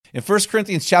In 1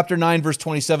 Corinthians chapter 9, verse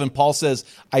 27, Paul says,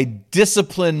 I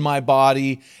discipline my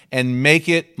body and make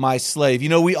it my slave. You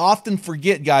know, we often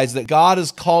forget, guys, that God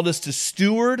has called us to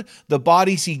steward the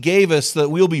bodies he gave us so that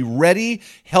we'll be ready,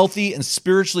 healthy, and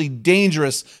spiritually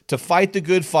dangerous to fight the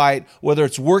good fight, whether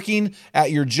it's working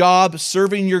at your job,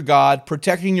 serving your God,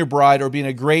 protecting your bride, or being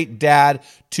a great dad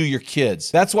to your kids.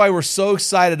 That's why we're so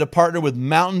excited to partner with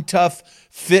Mountain Tough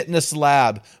Fitness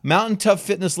Lab. Mountain Tough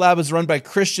Fitness Lab is run by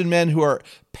Christian men who are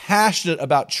passionate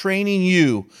about training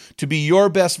you to be your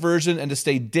best version and to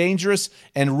stay dangerous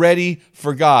and ready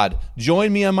for God.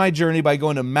 Join me on my journey by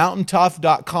going to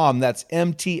mountaintough.com. That's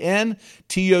MTNTOUGH,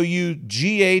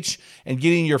 and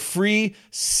getting your free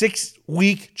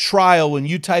 6-week trial when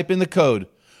you type in the code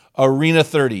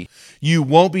ARENA30. You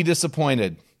won't be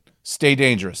disappointed. Stay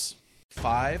dangerous.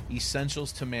 5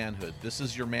 essentials to manhood. This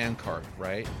is your man card,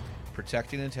 right?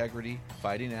 Protecting integrity,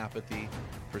 fighting apathy,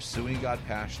 pursuing God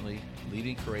passionately,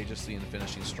 leading courageously, and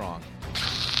finishing strong.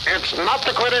 It's not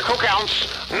the critic who counts,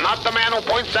 not the man who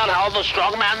points out how the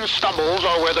strong man stumbles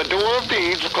or where the doer of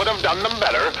deeds could have done them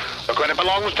better. The credit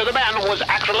belongs to the man who is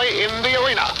actually in the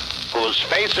arena, whose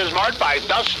face is marked by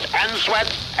dust and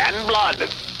sweat and blood.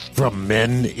 From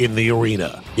Men in the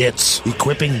Arena, it's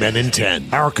Equipping Men in 10.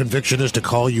 Our conviction is to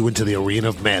call you into the arena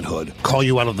of manhood, call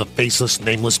you out of the faceless,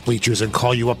 nameless bleachers, and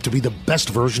call you up to be the best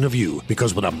version of you,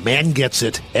 because when a man gets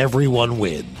it, everyone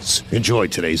wins. Enjoy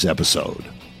today's episode.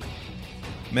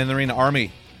 Men in the Arena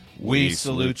Army, we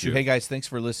salute you. Hey guys, thanks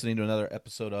for listening to another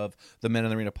episode of the Men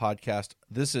in the Arena podcast.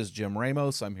 This is Jim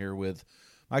Ramos. I'm here with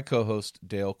my co-host,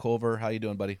 Dale Culver. How you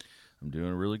doing, buddy? I'm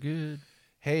doing really good.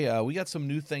 Hey, we got some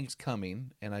new things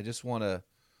coming, and I just want to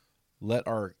let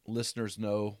our listeners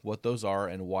know what those are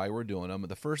and why we're doing them.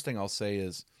 The first thing I'll say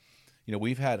is, you know,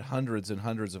 we've had hundreds and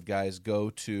hundreds of guys go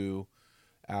to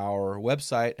our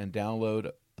website and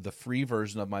download the free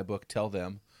version of my book, Tell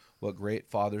Them What Great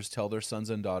Fathers Tell Their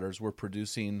Sons and Daughters. We're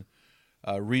producing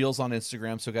reels on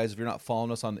Instagram. So, guys, if you're not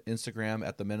following us on Instagram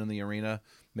at the Men in the Arena,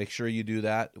 make sure you do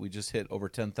that. We just hit over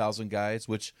 10,000 guys,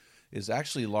 which is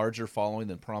actually larger following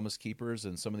than Promise Keepers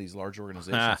and some of these large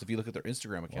organizations if you look at their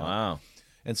Instagram account. Wow.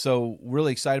 And so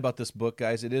really excited about this book,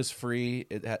 guys. It is free.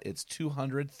 It's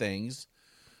 200 things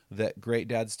that great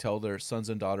dads tell their sons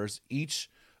and daughters. Each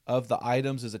of the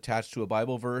items is attached to a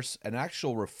Bible verse, an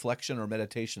actual reflection or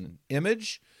meditation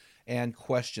image, and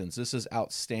questions. This is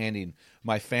outstanding.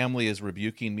 My family is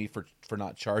rebuking me for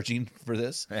not charging for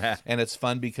this. And it's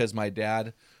fun because my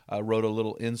dad wrote a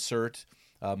little insert.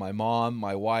 My mom,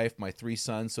 my wife, my 3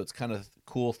 sons. So it's kind of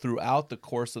cool. Throughout the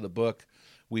course of the book,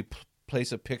 we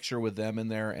place a picture with them in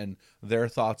there and their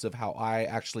thoughts of how I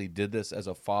actually did this as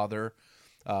a father.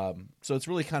 So it's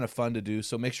really kind of fun to do.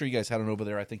 So make sure you guys head on over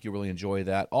there. I think you'll really enjoy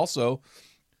that. Also,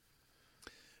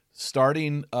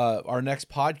 starting our next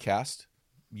podcast,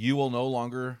 you will no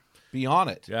longer be on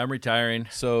it. Yeah, I'm retiring.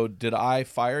 So did I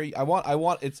fire you? I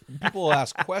want it's people will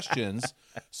ask questions,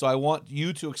 so I want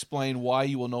you to explain why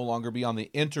you will no longer be on the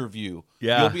interview.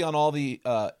 Yeah. You'll be on all the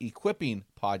equipping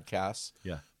podcasts.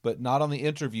 Yeah. But not on the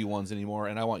interview ones anymore,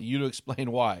 and I want you to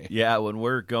explain why. Yeah, when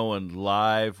we're going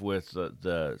live with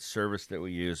the service that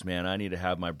we use, man, I need to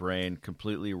have my brain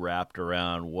completely wrapped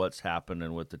around what's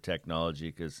happening with the technology,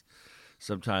 because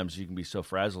sometimes you can be so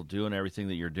frazzled doing everything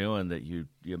that you're doing that you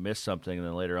miss something, and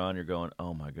then later on you're going,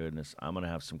 oh my goodness, I'm going to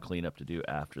have some cleanup to do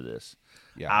after this.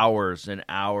 Yeah. Hours and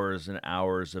hours and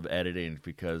hours of editing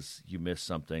because you missed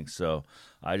something. So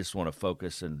I just want to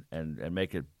focus and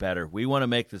make it better. We want to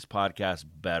make this podcast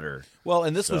better. Well,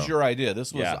 and this was your idea.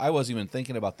 This was I wasn't even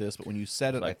thinking about this, but when you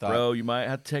said it, like, I thought, bro, you might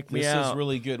have to take me out. This is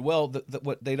really good. Well,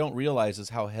 what they don't realize is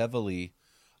how heavily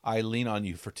I lean on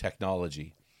you for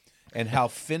technology and how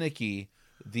finicky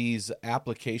these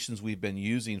applications we've been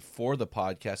using for the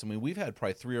podcast. I mean, we've had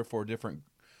probably 3 or 4 different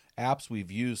apps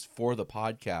we've used for the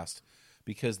podcast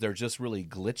because they're just really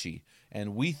glitchy.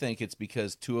 And we think it's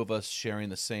because 2 of us sharing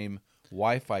the same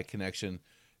Wi-Fi connection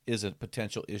is a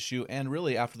potential issue. And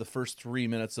really, after the first 3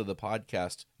 minutes of the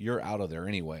podcast, you're out of there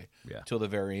anyway till the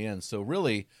very end. So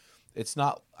really, it's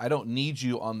not, I don't need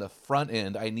you on the front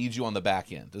end. I need you on the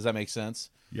back end. Does that make sense?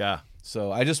 Yeah.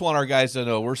 So I just want our guys to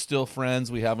know we're still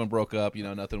friends. We haven't broke up,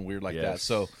 nothing weird like that.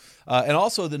 So, and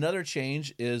also another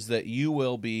change is that you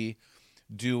will be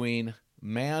doing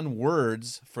man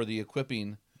words for the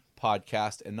equipping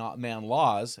podcast and not man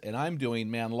laws. And I'm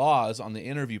doing man laws on the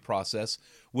interview process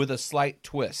with a slight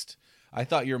twist. I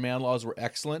thought your man laws were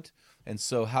excellent. And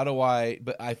so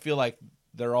but I feel like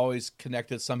they're always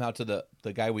connected somehow to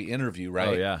the guy we interview, right?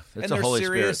 Oh, yeah. It's and a Holy they're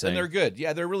serious Spirit thing. and they're good.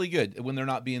 Yeah, they're really good when they're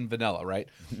not being vanilla, right?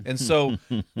 And so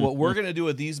what we're going to do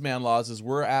with these man laws is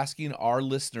we're asking our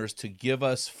listeners to give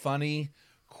us funny,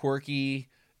 quirky,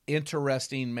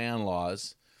 interesting man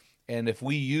laws. And if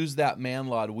we use that man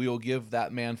law, we will give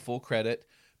that man full credit,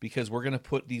 because we're going to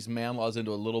put these man laws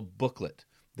into a little booklet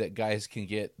that guys can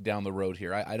get down the road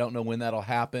here. I don't know when that'll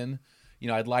happen.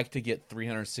 I'd like to get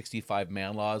 365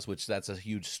 man laws, which that's a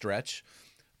huge stretch,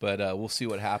 but we'll see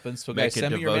what happens. So guys,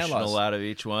 send me your man laws. Make a devotional out of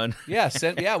each one.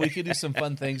 Yeah, we could do some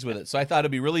fun things with it. So I thought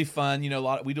it'd be really fun.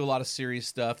 We do a lot of serious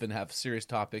stuff and have serious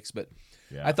topics, but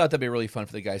I thought that'd be really fun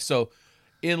for the guys. So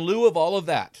in lieu of all of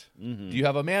that, do you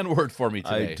have a man word for me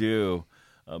today? I do.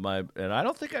 And I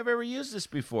don't think I've ever used this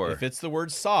before. If it's the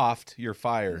word soft, you're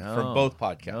fired from both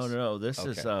podcasts. No. This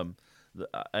is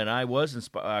and I was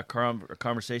inspired. A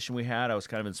conversation we had, I was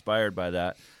kind of inspired by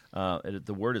that.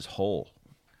 The word is whole.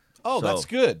 Oh, so, that's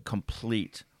good.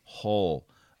 Complete, whole.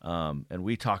 And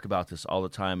we talk about this all the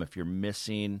time. If you're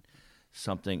missing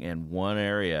something in one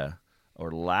area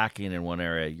or lacking in one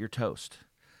area, you're toast.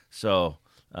 So,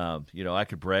 I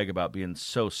could brag about being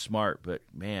so smart, but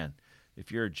man,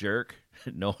 if you're a jerk,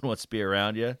 no one wants to be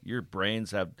around you. Your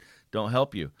brains don't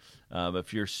help you.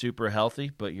 If you're super healthy,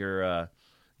 but you're,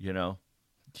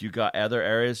 you got other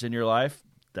areas in your life,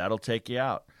 that'll take you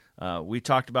out. We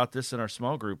talked about this in our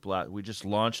small group. We just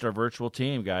launched our virtual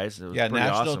team, guys. It was pretty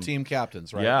national awesome. Team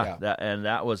captains, right? Yeah.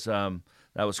 That was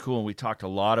cool. And we talked a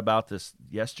lot about this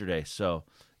yesterday. So,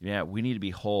 we need to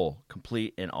be whole,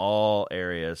 complete in all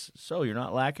areas, so you're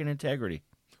not lacking integrity.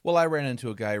 Well, I ran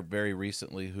into a guy very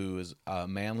recently who is a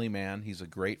manly man. He's a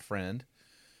great friend.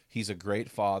 He's a great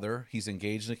father. He's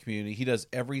engaged in the community. He does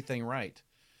everything right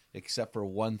except for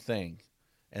one thing,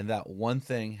 and that one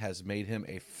thing has made him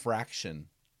a fraction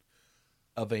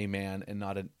of a man and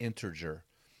not an integer.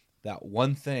 That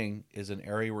one thing is an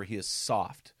area where he is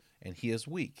soft and he is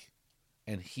weak,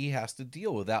 and he has to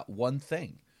deal with that one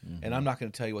thing. And I'm not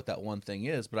going to tell you what that one thing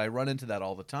is, but I run into that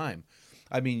all the time.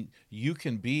 I mean, you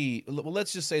can be, well,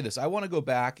 let's just say this. I want to go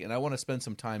back and I want to spend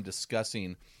some time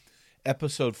discussing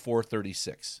episode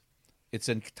 436. It's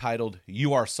entitled,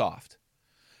 You Are Soft.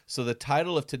 So the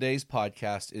title of today's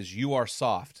podcast is You Are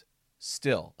Soft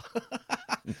Still.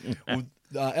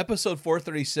 Episode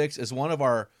 436 is one of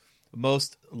our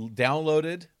most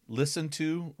downloaded, listened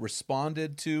to,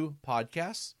 responded to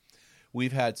podcasts.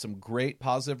 We've had some great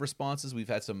positive responses. We've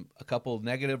had a couple of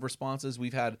negative responses.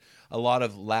 We've had a lot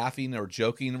of laughing or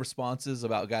joking responses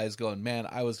about guys going, man,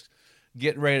 I was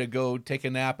getting ready to go take a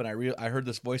nap, and I heard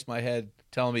this voice in my head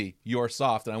telling me, you're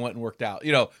soft, and I went and worked out.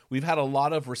 We've had a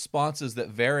lot of responses that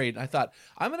varied. And I thought,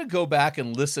 I'm going to go back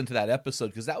and listen to that episode,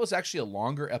 because that was actually a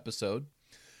longer episode.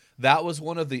 That was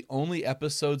one of the only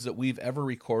episodes that we've ever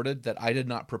recorded that I did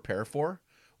not prepare for.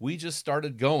 We just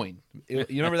started going. You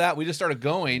remember that? We just started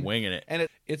going. Winging it. And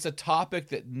it's a topic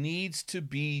that needs to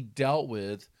be dealt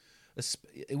with.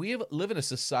 We live in a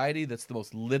society that's the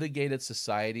most litigated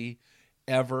society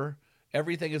ever.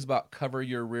 Everything is about cover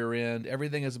your rear end.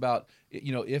 Everything is about,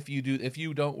 if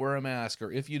you don't wear a mask,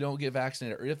 or if you don't get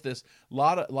vaccinated, or if this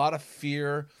lot of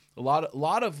fear, a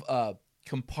lot of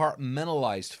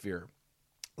compartmentalized fear,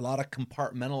 a lot of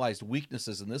compartmentalized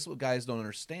weaknesses. And this is what guys don't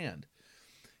understand.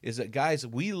 Is that, guys,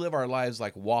 we live our lives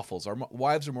like waffles. Our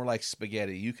wives are more like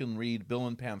spaghetti. You can read Bill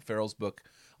and Pam Farrell's book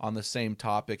on the same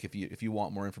topic if you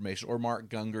want more information, or Mark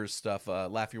Gunger's stuff,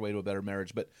 Laugh Your Way to a Better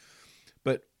Marriage. But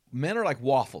men are like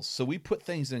waffles, so we put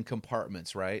things in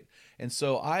compartments, right? And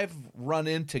so I've run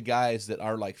into guys that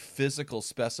are like physical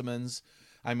specimens.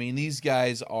 I mean, these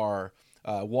guys are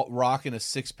rocking a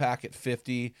six-pack at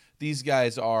 50. These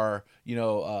guys are,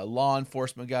 law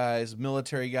enforcement guys,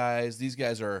 military guys. These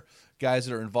guys are guys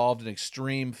that are involved in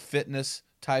extreme fitness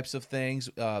types of things,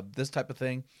 this type of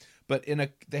thing. But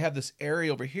they have this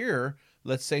area over here,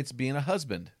 let's say it's being a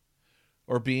husband,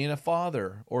 or being a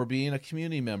father, or being a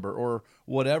community member, or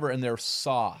whatever, and they're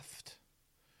soft.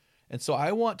 And so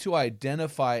I want to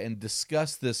identify and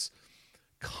discuss this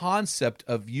concept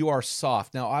of you are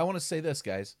soft. Now, I want to say this,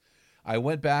 guys. I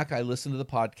went back, I listened to the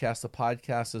podcast. The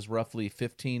podcast is roughly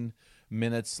 15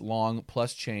 minutes long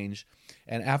plus change.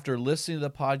 And after listening to the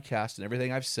podcast and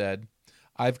everything I've said,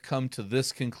 I've come to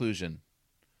this conclusion.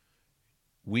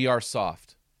 We are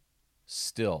soft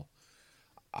still.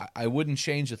 I wouldn't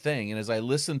change a thing. And as I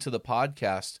listened to the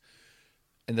podcast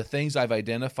and the things I've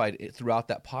identified throughout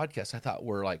that podcast, I thought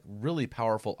were like really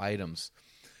powerful items.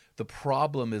 The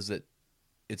problem is that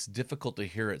it's difficult to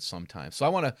hear it sometimes. So I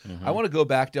want to go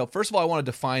back, Dale. First of all, I want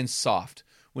to define soft.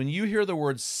 When you hear the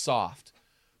word soft,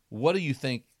 what do you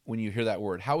think when you hear that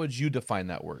word? How would you define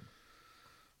that word?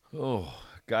 Oh,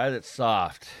 guy that's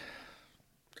soft.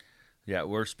 Yeah,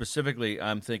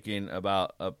 I'm thinking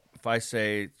about, if I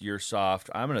say you're soft,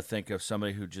 I'm going to think of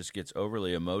somebody who just gets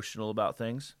overly emotional about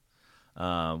things,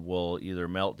 will either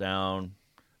melt down,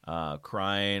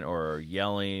 crying or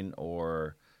yelling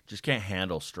or just can't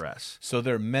handle stress. So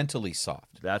they're mentally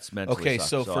soft. That's mentally Okay, soft.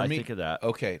 so for I me, think of that.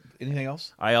 Okay, anything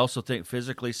else? I also think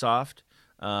physically soft,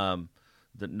 that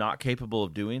not capable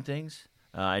of doing things.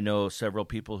 I know several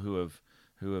people who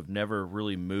have never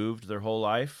really moved their whole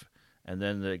life, and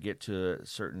then they get to a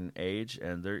certain age,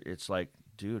 and it's like,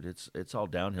 dude, it's all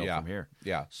downhill from here.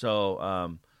 Yeah.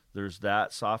 So there's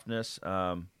that softness.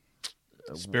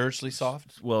 Spiritually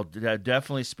soft? Well,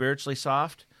 definitely spiritually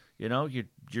soft. You know, you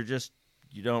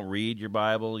don't read your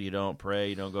Bible, you don't pray,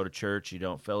 you don't go to church, you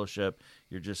don't fellowship.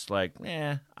 You're just like,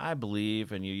 I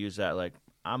believe, and you use that like,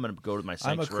 I'm going to go to my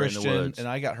sanctuary I'm a Christian, in the woods. and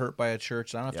I got hurt by a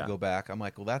church, and I don't have to Yeah. go back. I'm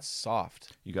like, well, that's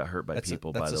soft. You got hurt by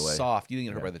people, that's by the way. soft. You didn't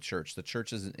get hurt Yeah. by the church. The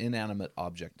church is an inanimate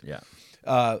object. Yeah.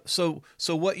 So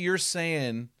what you're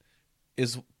saying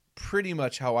is pretty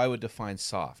much how I would define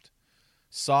soft.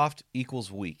 Soft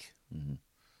equals weak. Mm-hmm.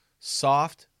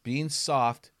 Soft, being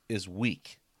soft, is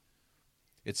weak.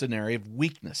 It's an area of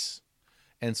weakness.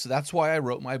 And so that's why I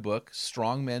wrote my book,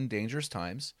 Strong Men, Dangerous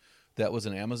Times. That was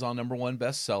an Amazon #1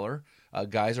 bestseller.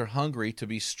 Guys are hungry to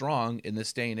be strong in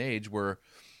this day and age where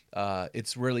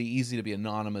it's really easy to be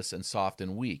anonymous and soft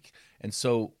and weak. And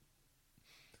so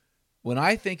when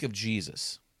I think of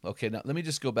Jesus, okay, now let me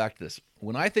just go back to this.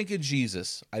 When I think of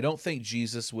Jesus, I don't think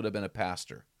Jesus would have been a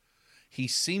pastor. He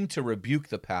seemed to rebuke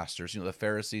the pastors, the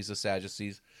Pharisees, the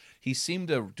Sadducees. He seemed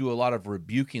to do a lot of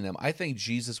rebuking them. I think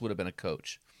Jesus would have been a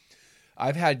coach.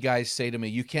 I've had guys say to me,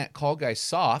 you can't call guys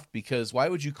soft because why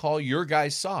would you call your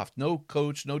guys soft? No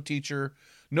coach, no teacher,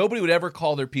 nobody would ever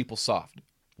call their people soft.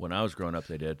 When I was growing up,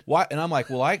 they did. Why? And I'm like,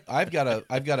 well, I've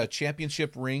got a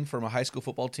championship ring from a high school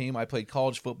football team. I played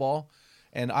college football,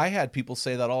 and I had people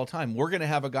say that all the time. We're going to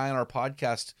have a guy on our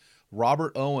podcast,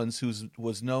 Robert Owens, who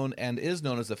was known and is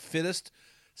known as the fittest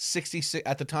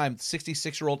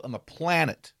 66-year-old on the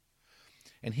planet.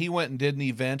 And he went and did an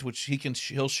event, which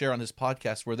he'll share on his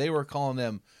podcast, where they were calling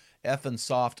them effing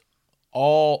soft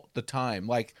all the time,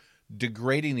 like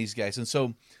degrading these guys. And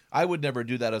so I would never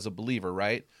do that as a believer,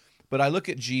 right? But I look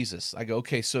at Jesus. I go,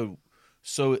 okay, so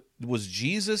would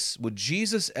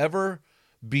Jesus ever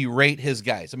berate his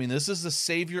guys? I mean, this is the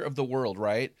Savior of the world,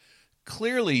 right?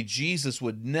 Clearly, Jesus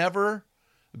would never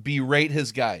berate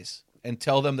his guys and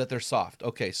tell them that they're soft.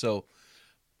 Okay, so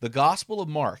the Gospel of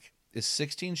Mark is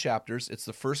 16 chapters. It's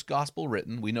the first gospel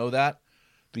written. We know that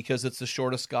because it's the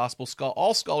shortest gospel.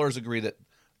 All scholars agree that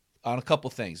on a couple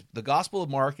things. The Gospel of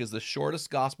Mark is the shortest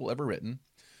gospel ever written.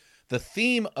 The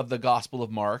theme of the Gospel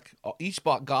of Mark, each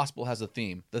gospel has a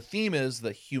theme. The theme is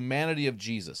the humanity of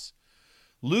Jesus.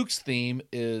 Luke's theme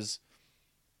is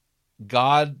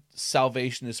God's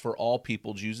salvation is for all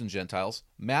people, Jews and Gentiles.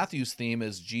 Matthew's theme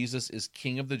is Jesus is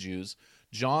King of the Jews.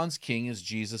 John's king is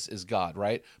Jesus is God,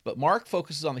 right? But Mark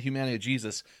focuses on the humanity of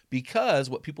Jesus because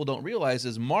what people don't realize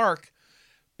is Mark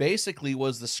basically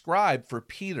was the scribe for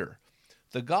Peter.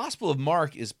 The Gospel of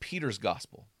Mark is Peter's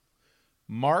gospel.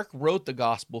 Mark wrote the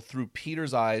gospel through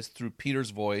Peter's eyes, through Peter's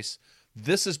voice.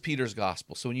 This is Peter's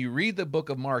gospel. So when you read the book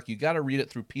of Mark, you got to read it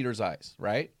through Peter's eyes,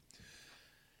 right?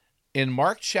 In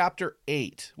Mark chapter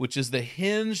 8, which is the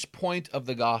hinge point of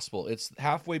the gospel, it's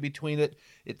halfway between it.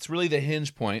 It's really the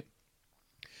hinge point.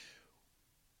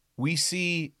 We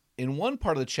see in one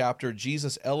part of the chapter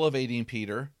Jesus elevating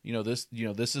Peter.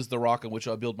 This is the rock on which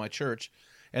I'll build my church.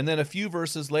 And then a few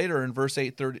verses later, in verse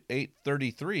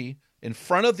 8:33, in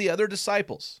front of the other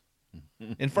disciples,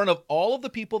 in front of all of the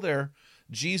people there,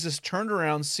 Jesus turned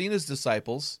around, seen his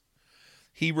disciples.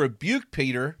 He rebuked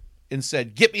Peter and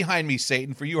said, "Get behind me,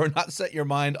 Satan, for you are not set your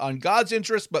mind on God's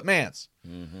interest, but man's."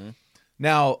 Mm-hmm.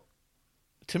 Now,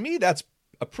 to me, that's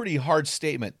a pretty hard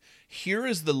statement. Here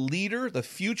is the leader, the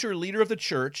future leader of the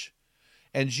church,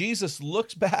 and Jesus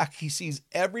looks back. He sees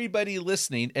everybody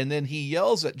listening, and then he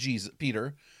yells at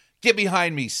Peter, "Get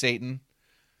behind me, Satan.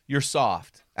 You're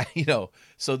soft."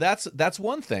 So that's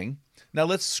one thing. Now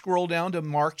let's scroll down to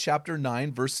Mark chapter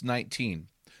 9, verse 19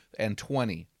 and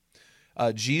 20.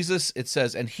 It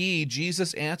says, "And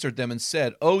Jesus answered them and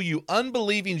said, 'Oh, you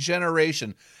unbelieving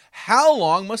generation, how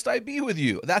long must I be with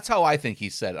you?'" That's how I think he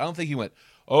said it. I don't think he went,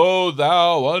 "Oh,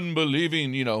 thou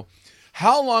unbelieving,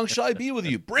 how long shall I be with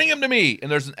you? Bring him to me." And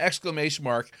there's an exclamation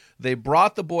mark. They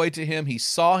brought the boy to him. He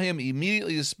saw him.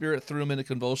 Immediately the spirit threw him into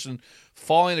convulsion.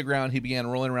 Falling to the ground, he began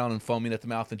rolling around and foaming at the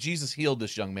mouth. And Jesus healed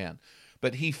this young man.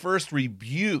 But he first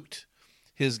rebuked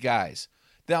his guys.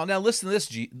 Now listen to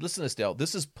this. Listen to this, Dale.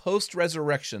 This is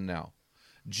post-resurrection now.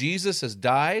 Jesus has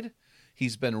died.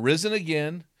 He's been risen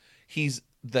again.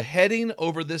 The heading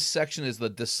over this section is the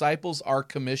disciples are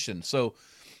commissioned. So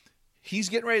he's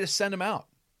getting ready to send them out.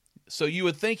 So you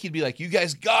would think he'd be like, "You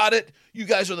guys got it. You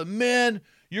guys are the men.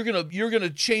 you're gonna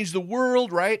change the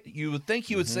world, right? You would think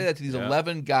he would say that to these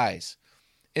 11 guys.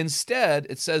 Instead,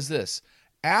 it says this: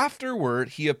 afterward,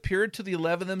 he appeared to the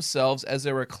 11 themselves as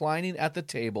they were reclining at the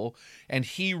table, and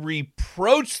he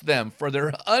reproached them for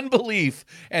their unbelief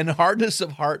and hardness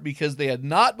of heart because they had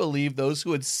not believed those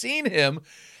who had seen him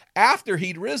after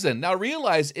he'd risen. Now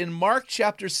realize in Mark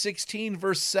chapter 16,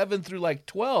 verse 7 through like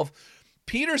 12,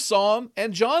 Peter saw him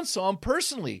and John saw him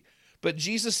personally. But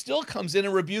Jesus still comes in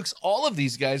and rebukes all of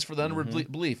these guys for the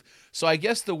unbelief. So I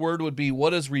guess the word would be, what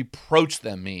does reproach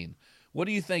them mean? What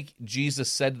do you think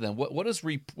Jesus said to them? What does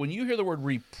when you hear the word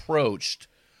reproached,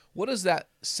 what does that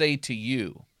say to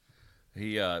you?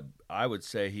 I would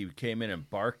say he came in and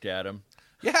barked at him.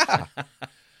 Yeah.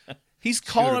 He's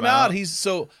calling them out.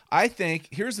 So I think,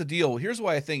 here's the deal. Here's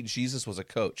why I think Jesus was a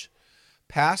coach.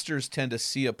 Pastors tend to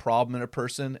see a problem in a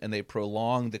person and they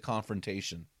prolong the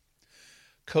confrontation.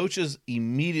 Coaches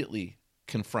immediately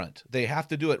confront. They have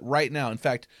to do it right now. In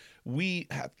fact, we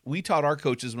taught our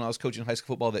coaches when I was coaching high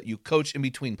school football that you coach in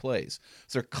between plays.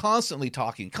 So they're constantly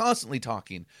talking.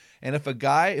 And if a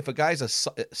guy's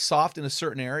soft in a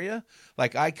certain area,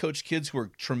 like I coach kids who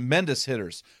are tremendous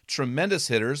hitters,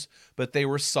 but they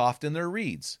were soft in their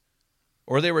reads.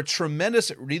 Or they were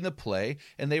tremendous at reading the play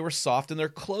and they were soft in their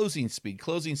closing speed.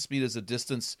 Closing speed is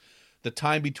the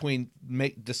time between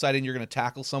deciding you're going to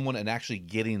tackle someone and actually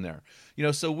getting there.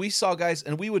 So we saw guys,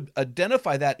 and we would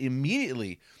identify that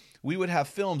immediately. We would have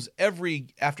films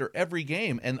after every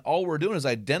game, and all we're doing is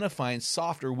identifying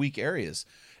soft or weak areas.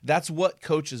 That's what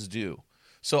coaches do.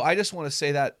 So I just want to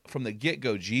say that from the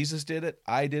get-go. Jesus did it.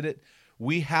 I did it.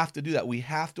 We have to do that. We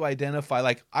have to identify.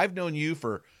 Like, I've known you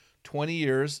for 20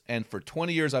 years, and for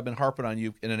 20 years I've been harping on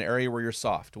you in an area where you're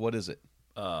soft. What is it?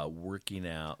 Working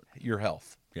out. Your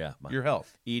health. Yeah. Your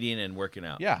health. Eating and working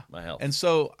out. Yeah. My health. And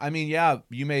so, I mean,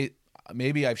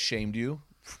 maybe I've shamed you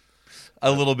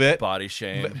a little bit. Body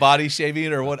shame. Body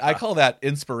shaving, or what I call that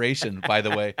inspiration, by the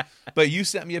way. But you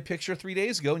sent me a picture 3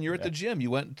 days ago and you're at the gym. You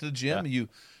went to the gym. Yeah.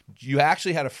 You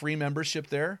actually had a free membership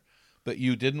there, but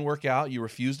you didn't work out. You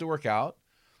refused to work out.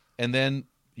 And then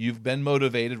you've been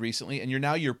motivated recently, and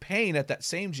you're paying at that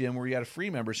same gym where you had a free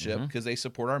membership because they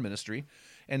support our ministry.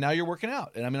 And now you're working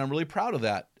out. And I mean, I'm really proud of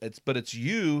that. But it's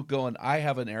you going, I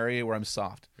have an area where I'm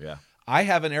soft. Yeah. I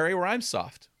have an area where I'm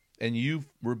soft. And you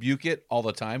rebuke it all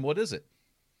the time. What is it?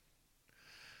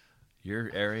 Your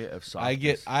area of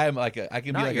softness. I can Not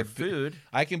be like your food.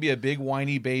 I can be a big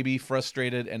whiny baby,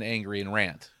 frustrated and angry and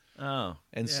rant. Oh.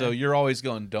 And so you're always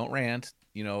going, don't rant.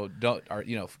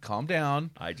 Calm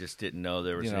down. I just didn't know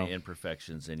there was any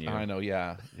imperfections in you. I know,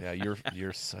 yeah.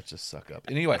 You're such a suck up.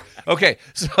 Anyway, okay,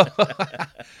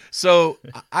 so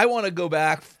I want to go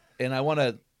back and I want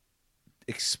to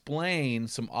explain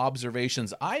some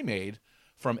observations I made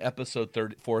from episode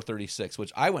 436,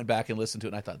 which I went back and listened to,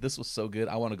 and I thought this was so good.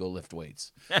 I want to go lift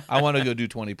weights. I want to go do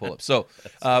 20 pull-ups.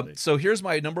 So here's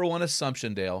my number one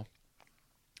assumption, Dale.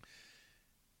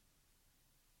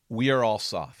 We are all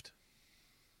soft.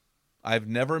 I've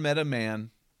never met a man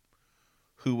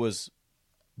who was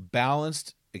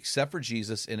balanced except for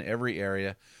Jesus in every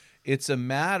area. It's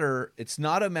not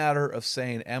a matter of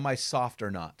saying, am I soft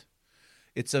or not?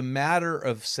 It's a matter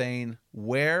of saying,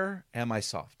 where am I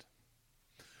soft?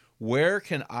 Where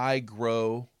can I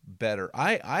grow better?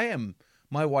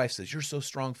 My wife says, you're so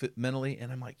strong mentally.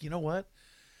 And I'm like, you know what?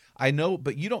 I know,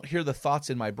 but you don't hear the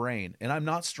thoughts in my brain, and I'm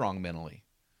not strong mentally.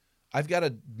 I've got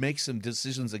to make some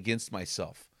decisions against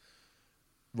myself.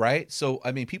 Right? So,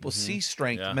 I mean, people see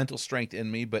strength, mental strength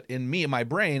in me, but in my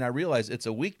brain, I realize it's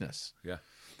a weakness. Yeah.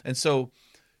 And so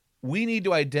we need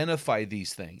to identify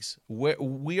these things.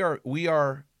 We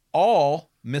are all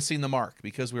missing the mark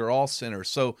because we are all sinners.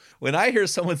 So when I hear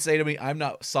someone say to me, I'm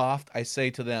not soft, I say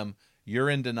to them, you're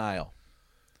in denial.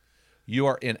 You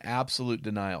are in absolute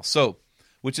denial. So,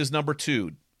 which is number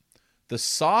 2, the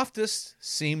softest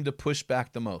seem to push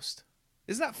back the most.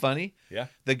 Isn't that funny? Yeah.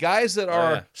 The guys that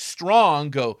are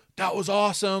strong go, that was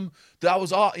awesome. That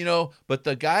was all, but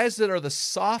the guys that are the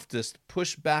softest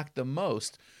push back the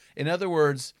most. In other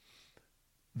words,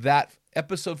 that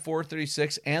episode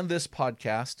 436 and this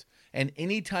podcast, and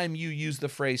anytime you use the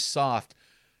phrase soft,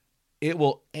 it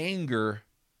will anger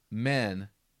men.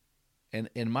 And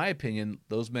in my opinion,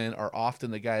 those men are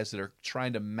often the guys that are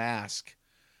trying to mask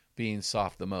being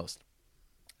soft the most.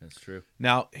 That's true.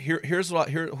 Now, here's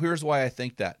why I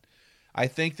think that. I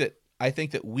think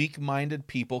that weak-minded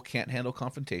people can't handle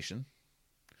confrontation.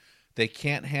 They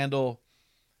can't handle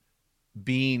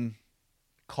being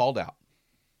called out.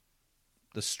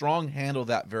 The strong handle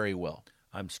that very well.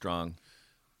 I'm strong.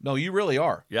 No, you really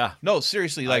are. Yeah. No,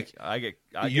 seriously, like I get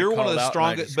you're one of the called out and I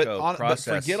strongest. just go, But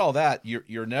forget all that.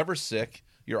 You're never sick.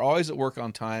 You're always at work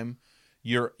on time.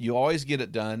 You always get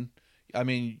it done. I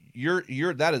mean,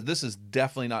 this is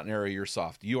definitely not an area you're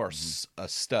soft. You are a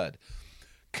stud.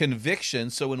 Conviction.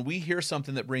 So when we hear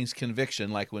something that brings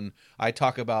conviction, like when I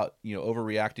talk about,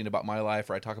 overreacting about my life,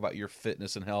 or I talk about your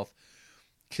fitness and health,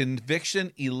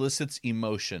 conviction elicits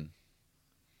emotion.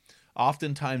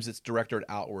 Oftentimes it's directed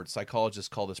outward. Psychologists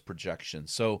call this projection.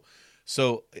 So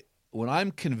when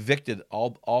I'm convicted,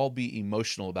 I'll be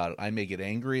emotional about it. I may get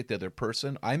angry at the other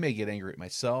person. I may get angry at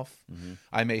myself.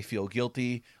 I may feel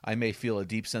guilty. I may feel a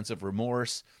deep sense of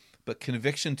remorse. But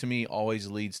conviction to me always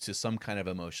leads to some kind of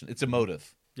emotion. It's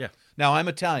emotive. Yeah. Now, I'm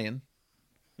Italian,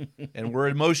 and we're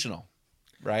emotional,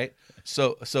 right?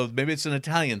 So maybe it's an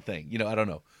Italian thing. I don't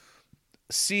know.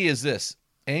 C is this: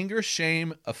 anger,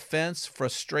 shame, offense,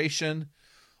 frustration.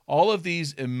 All of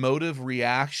these emotive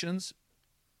reactions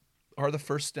are the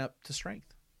first step to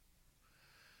strength.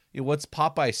 What's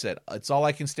Popeye said? It's all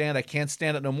I can stand. I can't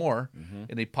stand it no more.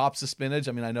 And he pops the spinach.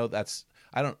 I mean, I know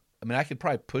I could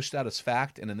probably push that as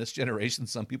fact, and in this generation,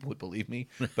 some people would believe me,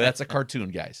 but that's a cartoon,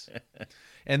 guys.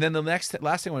 And then the last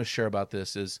thing I want to share about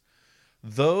this is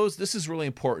this is really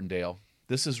important, Dale.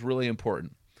 This is really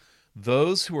important.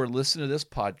 Those who are listening to this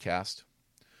podcast,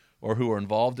 or who are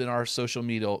involved in our social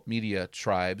media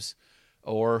tribes,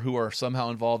 or who are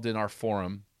somehow involved in our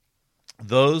forum,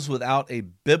 those without a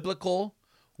biblical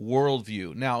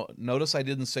worldview. Now, notice I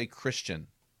didn't say Christian.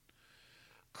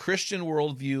 Christian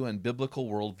worldview and biblical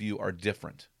worldview are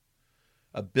different.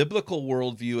 A biblical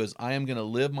worldview is I am going to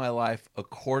live my life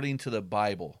according to the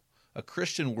Bible. A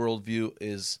Christian worldview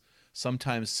is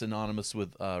sometimes synonymous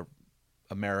with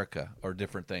America or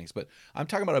different things. But I'm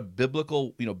talking about a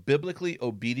biblical, biblically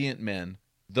obedient men.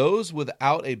 Those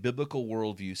without a biblical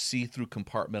worldview see through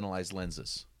compartmentalized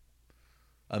lenses.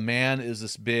 A man is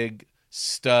this big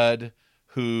stud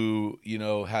who,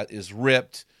 is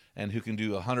ripped and who can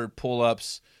do 100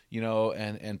 pull-ups,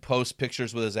 and post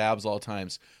pictures with his abs all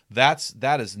times.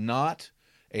 That is not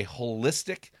a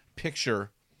holistic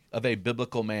picture of a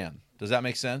biblical man. Does that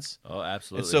make sense? Oh,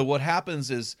 absolutely. And so what happens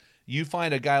is you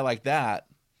find a guy like that.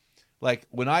 Like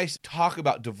when I talk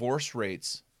about divorce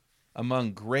rates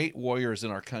among great warriors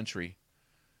in our country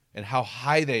and how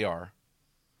high they are,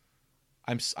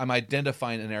 I'm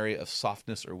identifying an area of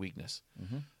softness or weakness.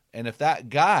 And if that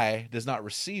guy does not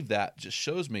receive that, just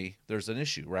shows me there's an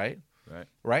issue, right?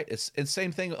 Right. It's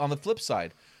same thing on the flip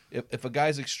side. If a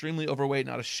guy's extremely overweight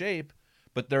and out of shape,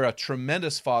 but they're a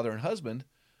tremendous father and husband,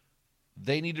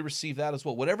 they need to receive that as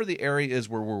well. Whatever the area is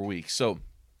where we're weak. So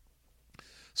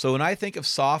when I think of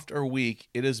soft or weak,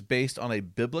 it is based on a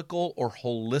biblical or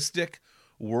holistic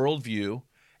worldview,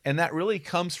 and that really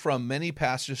comes from many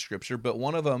passages of Scripture, but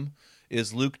one of them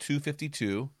is Luke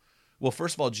 2:52. Well,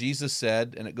 first of all, Jesus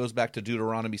said, and it goes back to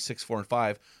Deuteronomy 6:4 and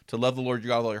 5, to love the Lord your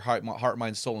God with all your heart,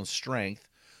 mind, soul, and strength.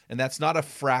 And that's not a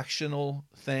fractional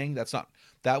thing.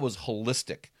 That was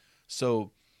holistic.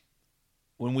 So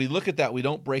when we look at that, we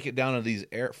don't break it down into these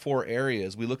 4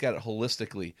 areas. We look at it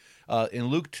holistically. In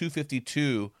Luke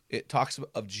 2:52, it talks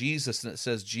of Jesus, and it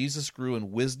says, Jesus grew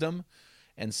in wisdom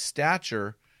and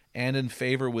stature and in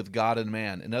favor with God and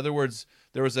man. In other words,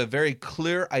 there was a very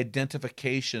clear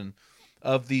identification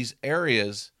of these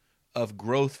areas of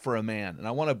growth for a man. And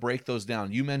I want to break those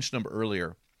down. You mentioned them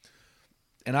earlier.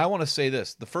 And I want to say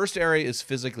this. The first area is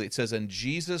physically. It says, and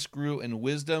Jesus grew in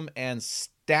wisdom and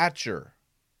stature.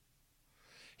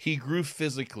 He grew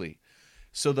physically.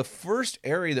 So the first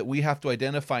area that we have to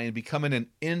identify in becoming an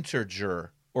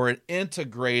integer or an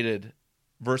integrated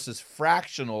versus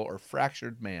fractional or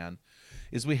fractured man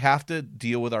is we have to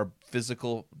deal with our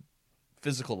physical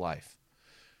life.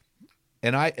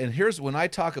 And here's when I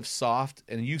talk of soft,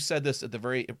 and you said this at the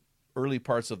very early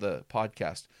parts of the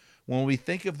podcast. When we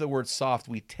think of the word soft,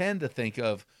 we tend to think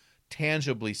of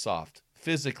tangibly soft,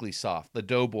 physically soft, the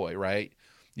doughboy, right?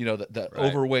 The right.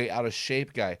 Overweight, out of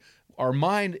shape guy. Our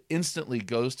mind instantly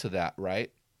goes to that,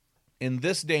 right? In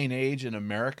this day and age in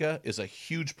America is a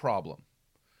huge problem.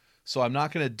 So I'm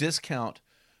not going to discount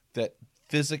that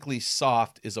physically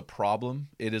soft is a problem.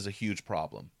 It is a huge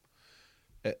problem.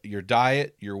 Your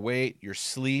diet, your weight, your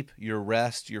sleep, your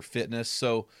rest, your fitness.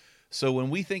 So when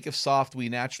we think of soft, we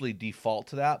naturally default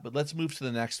to that. But let's move to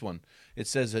the next one. It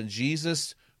says, and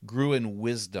Jesus grew in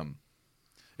wisdom.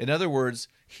 In other words,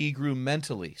 he grew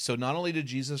mentally. So not only did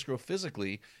Jesus grow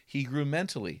physically, he grew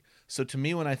mentally. So to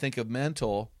me, when I think of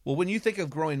mental, well, when you think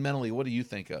of growing mentally, what do you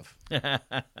think of?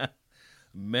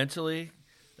 Mentally,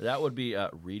 that would be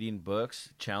reading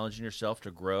books, challenging yourself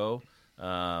to grow,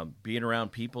 being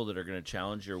around people that are going to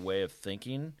challenge your way of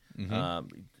thinking,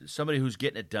 somebody who's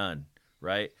getting it done,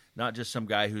 right? Not just some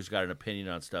guy who's got an opinion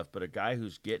on stuff, but a guy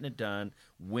who's getting it done,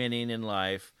 winning in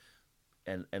life,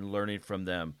 and learning from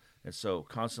them. And so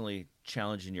constantly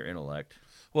challenging your intellect.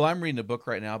 Well, I'm reading a book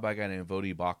right now by a guy named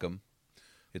Vodi Bakum.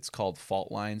 It's called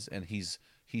Fault Lines, and he's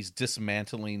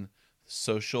dismantling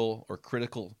social or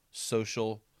critical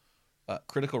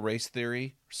race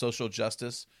theory, social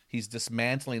justice. He's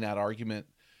dismantling that argument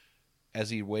as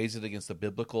he weighs it against the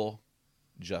biblical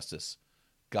justice,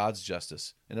 God's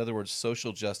justice. In other words,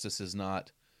 social justice is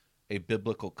not a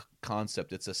biblical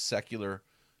concept. It's a secular,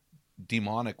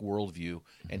 demonic worldview,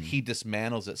 and he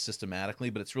dismantles it systematically.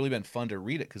 But it's really been fun to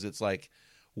read it because it's like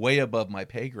way above my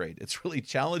pay grade. It's really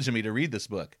challenging me to read this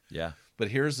book. Yeah. But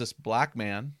here's this black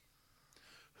man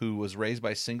who was raised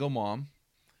by a single mom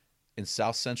in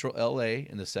South Central LA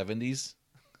in the 70s,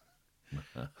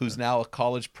 who's now a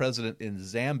college president in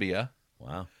Zambia.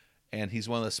 Wow. And he's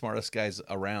one of the smartest guys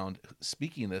around.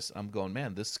 Speaking this, I'm going,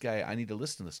 man, this guy, I need to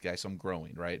listen to this guy, so I'm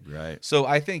growing, right? Right. So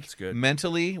I think good.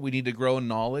 mentally we need to grow in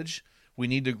knowledge. We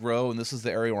need to grow, and this is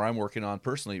the area where I'm working on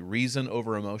personally, reason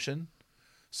over emotion.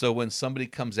 So when somebody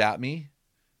comes at me,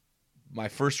 my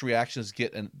first reaction is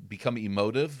become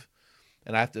emotive,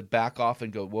 and I have to back off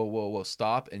and go, whoa,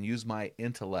 stop, and use my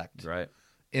intellect. Right.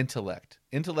 Intellect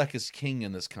is king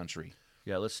in this country.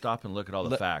 Yeah, let's stop and look at all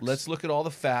the facts. Let's look at all the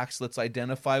facts. Let's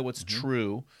identify what's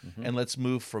true, and let's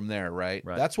move from there, right?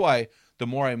 That's why the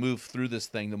more I move through this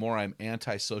thing, the more I'm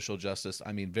anti-social justice.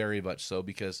 I mean, very much so,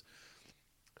 because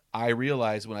I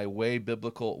realize when I weigh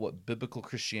what biblical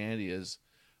Christianity is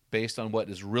based on what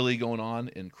is really going on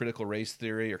in critical race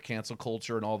theory or cancel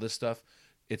culture and all this stuff,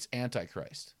 it's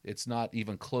antichrist. It's not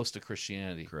even close to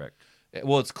Christianity. Correct.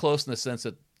 Well, it's close in the sense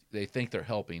that they think they're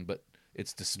helping, but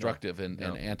it's destructive and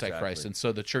antichrist. Exactly. And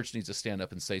so the church needs to stand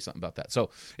up and say something about that. So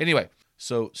anyway,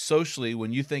 so socially,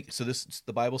 when you think,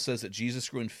 the Bible says that Jesus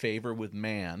grew in favor with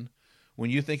man. When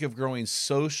you think of growing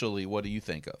socially, what do you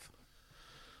think of?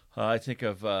 I think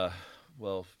of,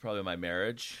 probably my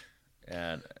marriage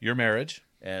and Your marriage.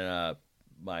 And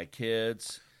my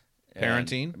kids.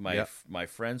 Parenting. And my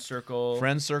friend circle.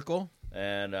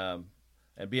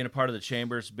 And being a part of the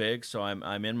chamber's big, so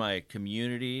I'm in my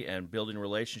community and building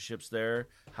relationships there,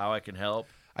 how I can help.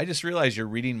 I just realized you're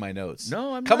reading my notes.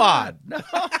 No, I'm Come not. on. No.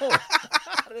 Not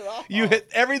at all. You hit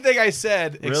everything I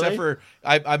said, Really? except for,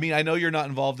 I mean, I know you're not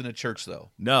involved in a church,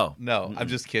 though. No. I'm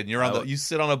just kidding. You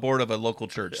sit on a board of a local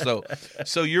church.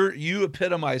 So you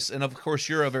epitomize, and of course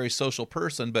you're a very social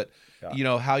person, but you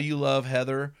know, how you love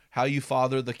Heather, how you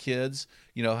father the kids,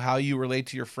 you know, how you relate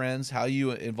to your friends, how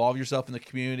you involve yourself in the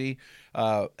community,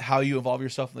 how you involve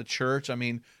yourself in the church. I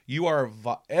mean,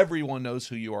 everyone knows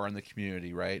who you are in the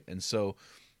community, right? And so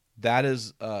that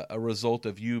is a result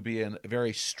of you being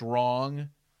very strong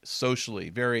socially,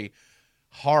 very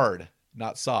hard,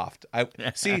 not soft.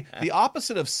 See, the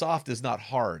opposite of soft is not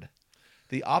hard.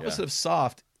 The opposite of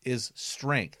soft is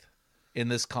strength in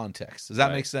this context. Does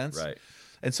that make sense? Right.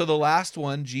 And so the last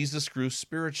one, Jesus grew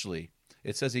spiritually.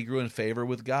 It says he grew in favor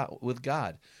with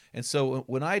God. And so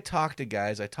when I talk to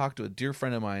guys, I talk to a dear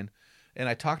friend of mine, and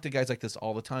I talk to guys like this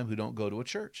all the time who don't go to a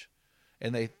church.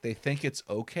 And they think it's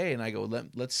okay. And I go,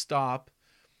 let's stop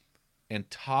and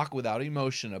talk without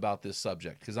emotion about this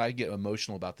subject, because I get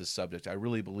emotional about this subject. I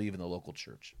really believe in the local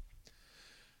church.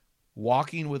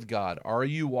 Walking with God. Are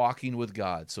you walking with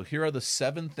God? So here are the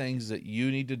 7 things that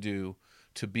you need to do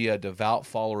to be a devout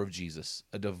follower of Jesus,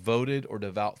 a devoted or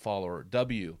devout follower.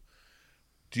 W,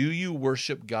 do you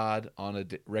worship God on a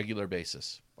regular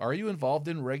basis? Are you involved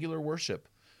in regular worship?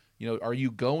 You know, are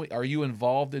you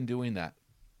involved in doing that?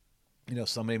 You know,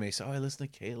 somebody may say, I listen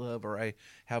to Caleb, or I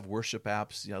have worship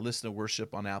apps. You know, I listen to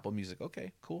worship on Apple Music.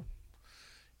 Okay, cool.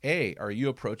 A, are you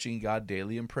approaching God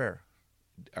daily in prayer?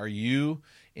 Are you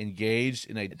engaged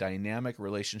in a dynamic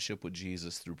relationship with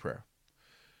Jesus through prayer?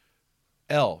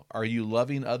 L, are you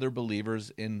loving other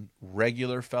believers in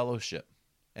regular fellowship?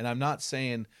 And I'm not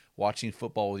saying watching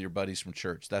football with your buddies from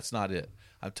church. That's not it.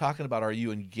 I'm talking about, are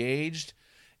you engaged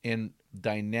in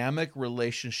dynamic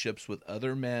relationships with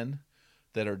other men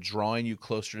that are drawing you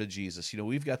closer to Jesus? You know,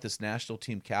 we've got this national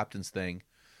team captains thing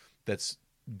that's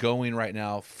going right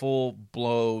now, full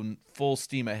blown, full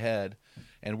steam ahead.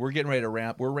 And we're getting ready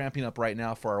to we're ramping up right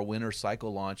now for our winter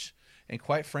cycle launch. And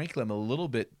quite frankly, I'm a little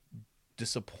bit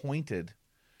disappointed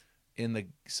in the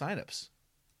signups.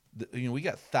 You know, we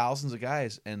got thousands of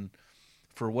guys, and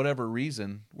for whatever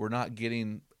reason, we're not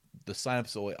getting the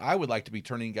signups away. I would like to be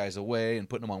turning guys away and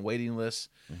putting them on waiting lists.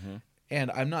 Mm-hmm. And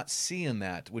I'm not seeing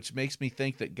that, which makes me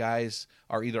think that guys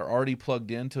are either already plugged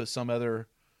into some other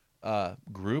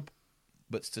group,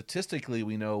 but statistically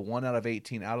we know 1 out of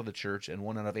 18 out of the church and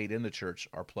 1 out of 8 in the church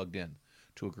are plugged in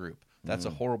to a group. That's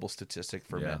a horrible statistic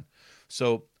for Yeah. men.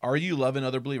 So are you loving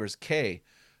other believers? K,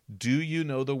 do you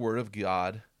know the Word of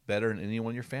God better than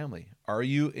anyone in your family? Are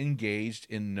you engaged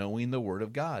in knowing the Word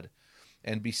of God?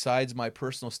 And besides my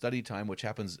personal study time, which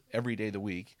happens every day of the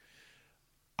week,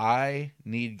 I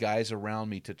need guys around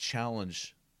me to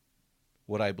challenge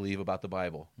what I believe about the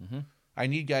Bible. I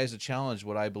need guys to challenge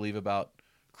what I believe about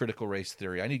critical race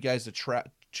theory. I need guys to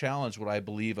challenge what I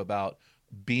believe about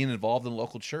being involved in a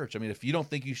local church. I mean, if you don't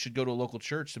think you should go to a local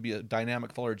church to be a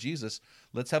dynamic follower of Jesus,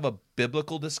 let's have a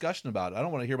biblical discussion about it. I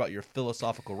don't want to hear about your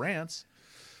philosophical rants.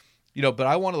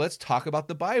 But let's talk about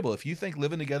the Bible. If you think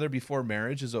living together before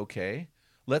marriage is okay,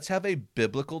 let's have a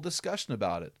biblical discussion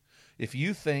about it. If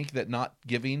you think that not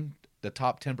giving the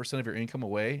top 10% of your income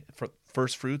away for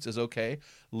first fruits is okay,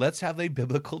 let's have a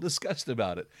biblical discussion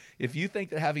about it. If you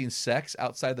think that having sex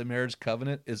outside the marriage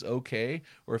covenant is okay,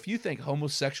 or if you think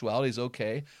homosexuality is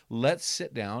okay, let's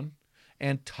sit down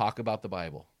and talk about the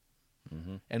Bible.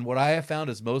 And what I have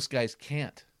found is most guys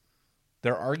can't.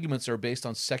 Their arguments are based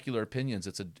on secular opinions.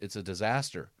 It's a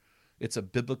disaster. It's a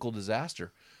biblical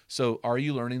disaster. So are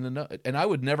you learning and I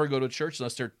would never go to church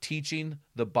unless they're teaching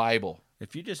the Bible.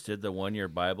 If you just did the 1-year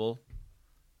Bible,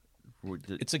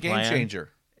 It's a game changer.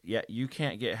 Yeah, you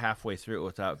can't get halfway through it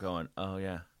without going, oh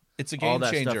yeah, It's a game all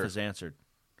that changer. stuff is answered.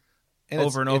 And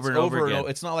over and over again.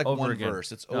 It's not like Over one again.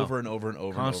 verse. It's No. over and over and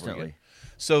over Constantly. and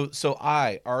over again. So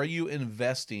are you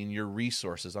investing your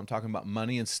resources? I'm talking about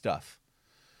money and stuff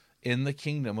in the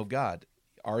kingdom of God.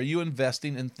 Are you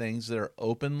investing in things that are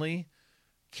openly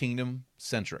kingdom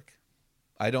centric?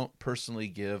 I don't personally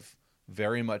give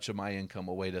very much of my income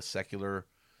away to secular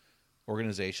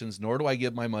organizations, nor do I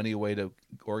give my money away to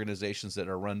organizations that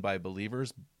are run by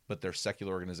believers, but they're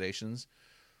secular organizations.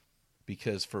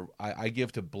 Because I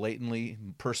give to blatantly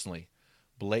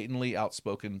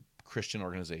outspoken Christian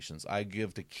organizations. I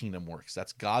give to Kingdom Works.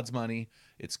 That's God's money.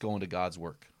 It's going to God's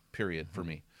work, period, for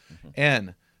me.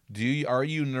 And are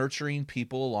you nurturing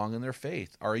people along in their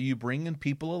faith? Are you bringing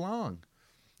people along?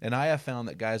 And I have found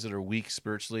that guys that are weak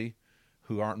spiritually,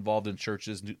 who aren't involved in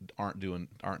churches, aren't doing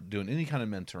any kind of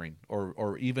mentoring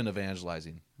or even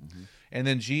evangelizing. And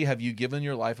then G, have you given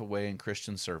your life away in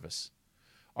Christian service?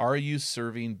 Are you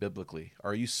serving biblically?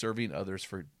 Are you serving others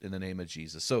in the name of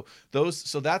Jesus? So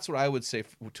that's what I would say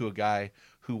to a guy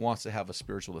who wants to have a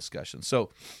spiritual discussion. So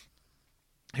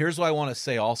here's what I want to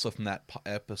say also from that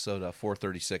episode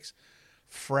 436.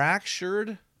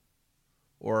 Fractured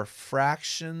or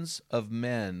fractions of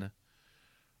men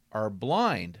are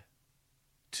blind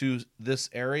to this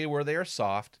area where they are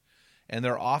soft, and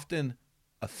they're often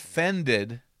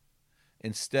offended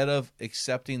instead of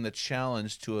accepting the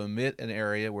challenge to omit an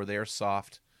area where they are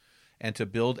soft and to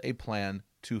build a plan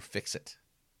to fix it.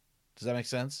 Does that make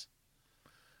sense?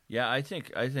 Yeah, I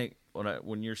think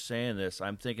when you're saying this,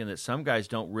 I'm thinking that some guys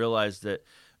don't realize that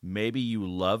maybe you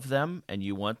love them and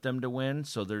you want them to win,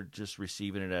 so they're just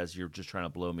receiving it as you're just trying to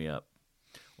blow me up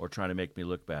or trying to make me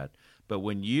look bad. But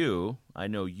when I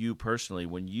know you personally,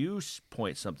 when you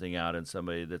point something out in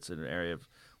somebody that's in an area of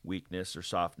weakness or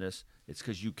softness, it's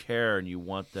because you care and you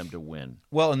want them to win.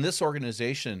 Well, in this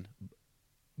organization,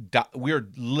 we're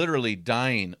literally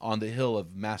dying on the hill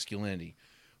of masculinity.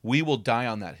 We will die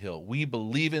on that hill. We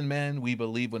believe in men. We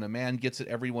believe when a man gets it,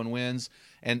 everyone wins.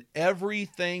 And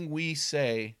everything we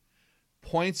say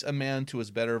points a man to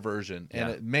his better version. And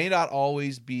it may not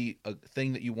always be a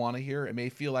thing that you want to hear. It may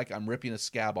feel like I'm ripping a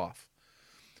scab off.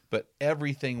 But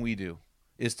everything we do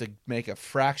is to make a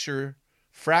fractured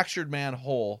man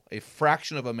whole, a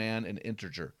fraction of a man an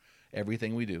integer.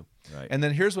 Everything we do. Right. And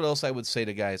then here's what else I would say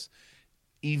to guys.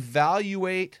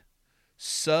 Evaluate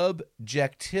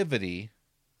subjectivity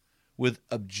with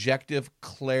objective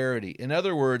clarity. In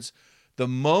other words, the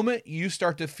moment you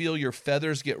start to feel your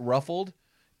feathers get ruffled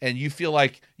and you feel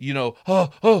like,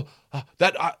 I'm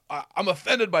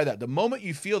offended by that. The moment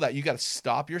you feel that, you got to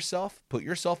stop yourself, put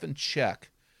yourself in check.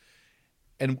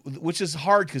 And which is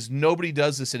hard because nobody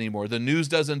does this anymore. The news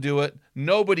doesn't do it.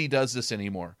 Nobody does this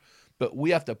anymore. But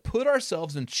we have to put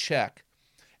ourselves in check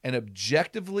and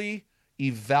objectively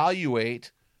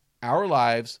evaluate our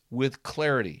lives with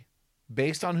clarity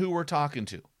based on who we're talking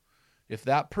to. If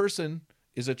that person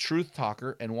is a truth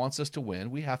talker and wants us to win,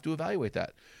 we have to evaluate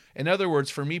that. In other words,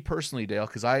 for me personally, Dale,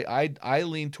 because I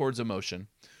lean towards emotion,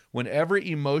 whenever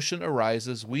emotion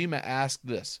arises, we may ask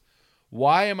this: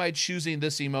 why am I choosing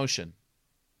this emotion?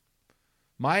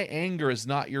 My anger is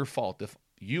not your fault. If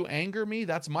you anger me,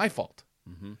 that's my fault.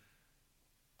 Mm-hmm.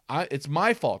 It's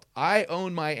my fault. I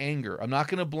own my anger. I'm not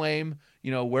going to blame,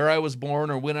 where I was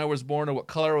born or when I was born or what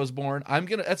color I was born.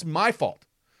 That's my fault.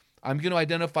 I'm going to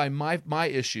identify my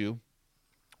issue.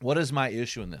 What is my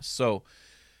issue in this? So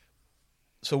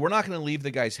So we're not going to leave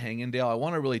the guys hanging, Dale. I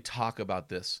want to really talk about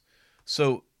this.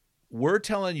 So we're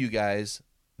telling you guys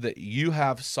that you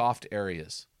have soft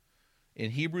areas.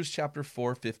 In Hebrews chapter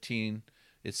 4:15,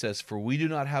 it says, "For we do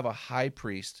not have a high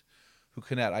priest who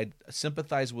cannot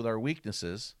sympathize with our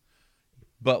weaknesses,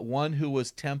 but one who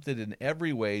was tempted in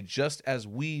every way, just as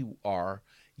we are,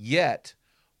 yet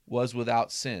was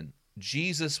without sin."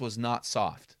 Jesus was not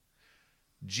soft.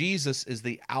 Jesus is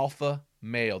the alpha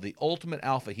male, the ultimate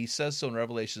alpha. He says so in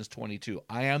Revelations 22.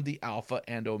 I am the alpha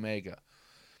and omega.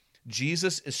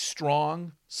 Jesus is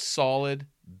strong, solid,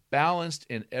 balanced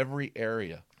in every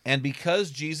area. And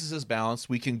because Jesus is balanced,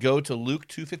 we can go to Luke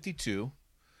 2:52,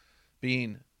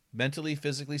 being mentally,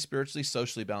 physically, spiritually,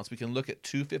 socially balanced. We can look at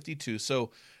 2:52.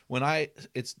 So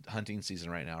it's hunting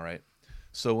season right now, right?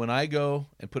 So when I go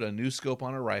and put a new scope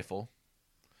on a rifle,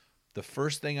 the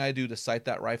first thing I do to sight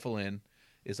that rifle in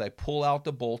is I pull out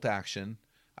the bolt action,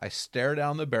 I stare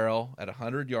down the barrel at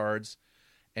 100 yards,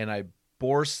 and I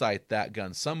bore sight that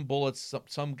gun. Some bullets,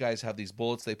 some guys have these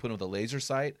bullets they put in with a laser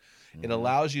sight. Mm-hmm. It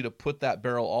allows you to put that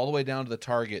barrel all the way down to the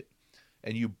target,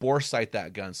 and you bore sight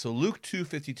that gun. So Luke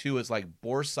 2:52 is like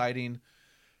bore sighting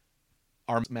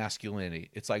our masculinity.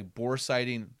 It's like bore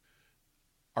sighting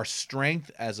our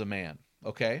strength as a man,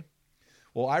 okay?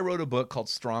 Well, I wrote a book called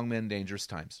Strong Men, Dangerous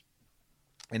Times.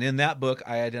 And in that book,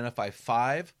 I identify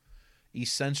 5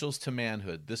 essentials to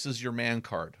manhood. This is your man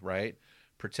card, right?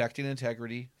 Protecting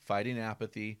integrity, fighting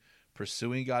apathy,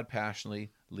 pursuing God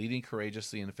passionately, leading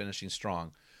courageously, and finishing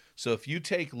strong. So if you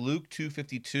take Luke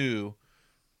 2:52,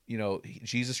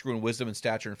 Jesus grew in wisdom and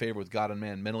stature and favor with God and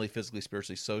man, mentally, physically,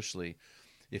 spiritually, socially.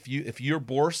 If you're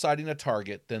bore sighting a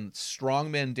target, then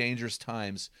Strong Men, Dangerous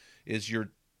Times is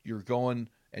you're going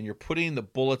and you're putting the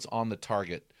bullets on the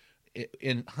target.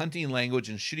 In hunting language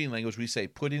and shooting language, we say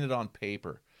putting it on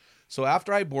paper. So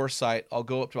after I bore sight, I'll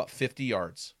go up to about 50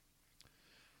 yards.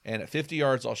 And at 50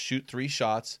 yards, I'll shoot 3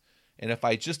 shots. And if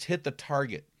I just hit the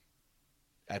target,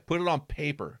 I put it on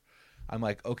paper. I'm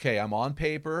like, okay, I'm on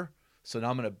paper. So now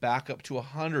I'm going to back up to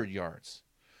 100 yards.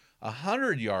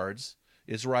 100 yards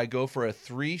is where I go for a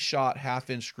 3-shot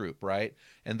half-inch group, right?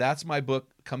 And that's my book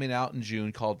coming out in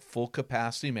June called Full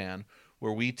Capacity Man,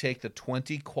 where we take the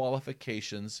 20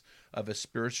 qualifications of a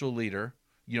spiritual leader,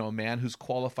 a man who's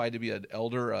qualified to be an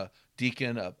elder, a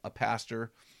deacon, a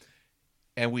pastor,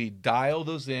 and we dial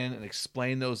those in and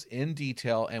explain those in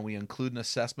detail, and we include an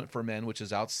assessment for men, which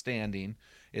is outstanding.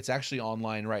 It's actually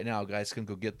online right now. Guys can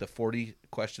go get the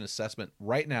 40-question assessment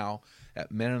right now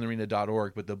at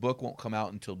meninthearena.org, but the book won't come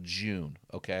out until June,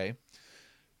 okay?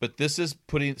 But this is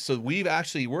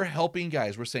we're helping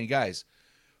guys. We're saying, guys,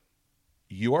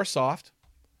 you are soft.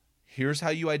 Here's how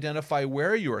you identify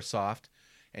where you are soft,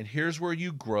 and here's where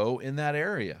you grow in that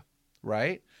area,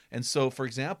 right? And so, for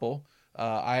example,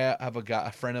 I have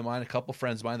a friend of mine, a couple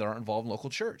friends of mine that aren't involved in local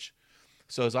church.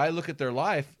 So as I look at their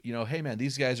life, hey man,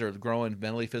 these guys are growing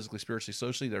mentally, physically, spiritually,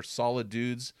 socially. They're solid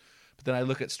dudes. But then I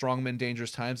look at Strong Men,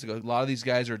 Dangerous Times. I go, a lot of these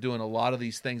guys are doing a lot of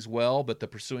these things well, but the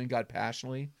pursuing God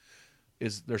passionately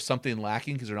there's something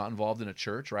lacking because they're not involved in a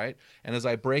church, right? And as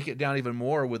I break it down even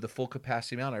more with the Full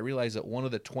Capacity Man, I realize that one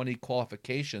of the 20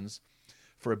 qualifications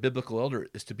for a biblical elder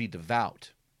is to be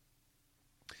devout.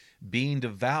 Being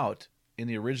devout in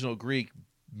the original Greek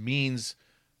means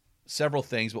several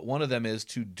things, but one of them is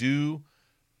to do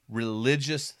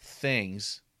religious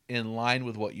things in line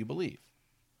with what you believe.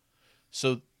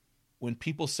 So when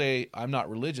people say, I'm not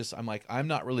religious, I'm like, I'm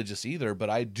not religious either, but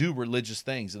I do religious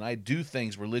things, and I do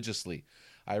things religiously.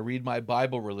 I read my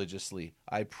Bible religiously.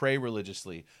 I pray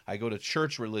religiously. I go to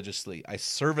church religiously. I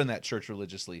serve in that church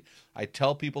religiously. I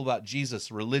tell people about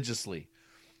Jesus religiously.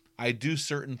 I do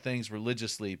certain things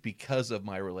religiously because of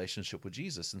my relationship with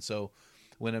Jesus. And so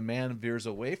when a man veers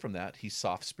away from that, he's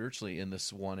soft spiritually in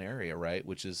this one area, right?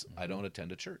 Which is, I don't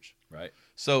attend a church. Right.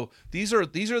 So these are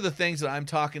the things that I'm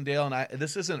talking, Dale, and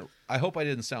I hope I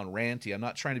didn't sound ranty. I'm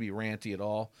not trying to be ranty at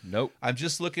all. Nope. I'm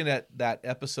just looking at that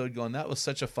episode going, that was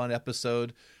such a fun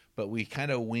episode, but we kind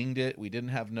of winged it. We didn't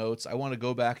have notes. I want to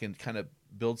go back and kind of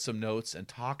build some notes and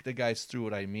talk to guys through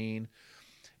what I mean.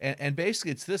 And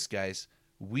basically it's this, guys.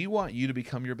 We want you to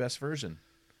become your best version.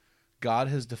 God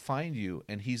has defined you,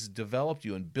 and he's developed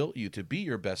you and built you to be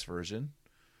your best version.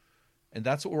 And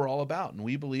that's what we're all about. And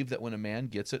we believe that when a man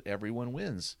gets it, everyone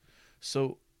wins.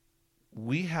 So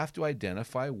we have to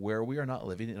identify where we are not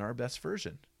living in our best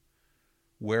version,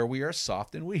 where we are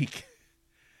soft and weak,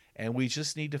 and we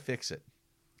just need to fix it.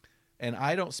 And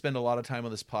I don't spend a lot of time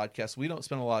on this podcast. We don't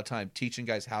spend a lot of time teaching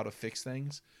guys how to fix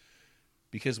things,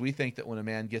 because we think that when a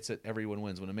man gets it, everyone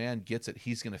wins. When a man gets it,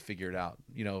 he's going to figure it out.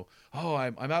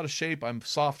 I'm out of shape. I'm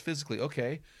soft physically.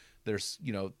 Okay, There's,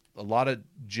 a lot of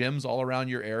gyms all around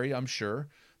your area, I'm sure.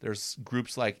 There's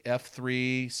groups like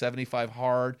F3, 75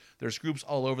 Hard. There's groups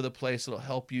all over the place that'll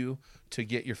help you to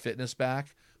get your fitness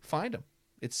back. Find them.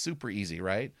 It's super easy,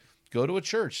 right? Go to a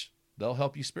church. They'll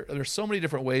help you. There's so many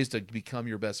different ways to become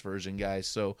your best version, guys.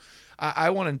 So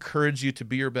I want to encourage you to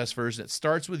be your best version. It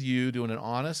starts with you doing an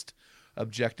honest,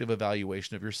 objective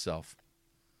evaluation of yourself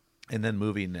and then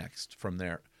moving next from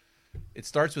there. It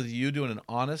starts with you doing an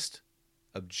honest,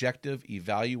 objective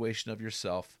evaluation of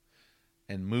yourself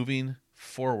and moving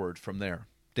forward from there.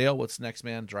 Dale, what's next,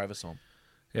 man? Drive us home.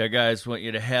 Yeah, guys, want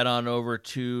you to head on over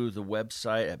to the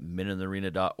website at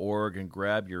meninthearena.org and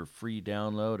grab your free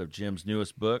download of Jim's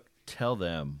newest book, Tell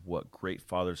Them What Great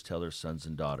Fathers Tell Their Sons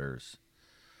and Daughters.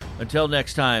 Until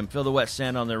next time, feel the wet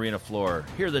sand on the arena floor,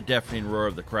 hear the deafening roar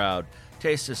of the crowd,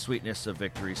 taste the sweetness of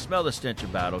victory, smell the stench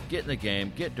of battle, get in the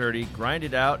game, get dirty, grind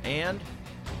it out, and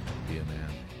be a man.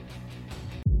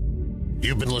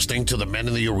 You've been listening to the Men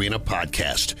in the Arena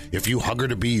podcast. If you hunger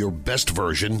to be your best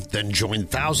version, then join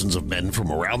thousands of men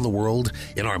from around the world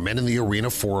in our Men in the Arena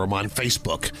forum on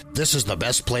Facebook. This is the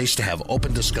best place to have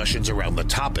open discussions around the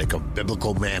topic of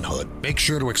biblical manhood. Make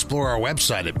sure to explore our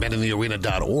website at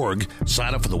meninthearena.org,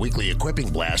 sign up for the weekly equipping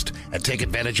blast, and take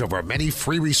advantage of our many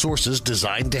free resources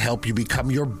designed to help you become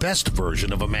your best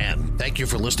version of a man. Thank you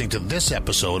for listening to this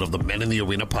episode of the Men in the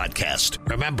Arena podcast.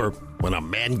 Remember, when a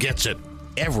man gets it,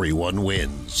 everyone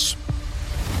wins.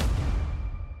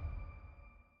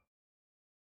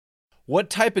 What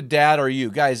type of dad are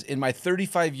you? Guys, in my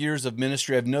 35 years of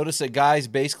ministry, I've noticed that guys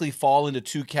basically fall into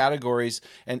two categories.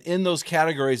 And in those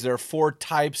categories, there are 4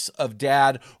 types of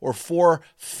dad or 4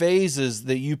 phases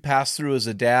that you pass through as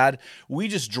a dad. We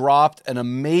just dropped an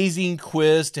amazing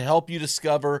quiz to help you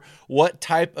discover what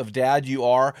type of dad you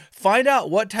are. Find out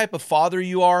what type of father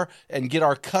you are and get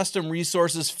our custom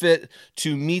resources fit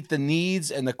to meet the needs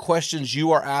and the questions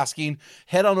you are asking.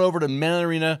 Head on over to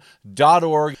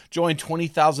meninthearena.org. Join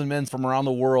 20,000 men from around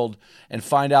the world and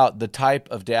find out the type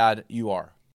of dad you are.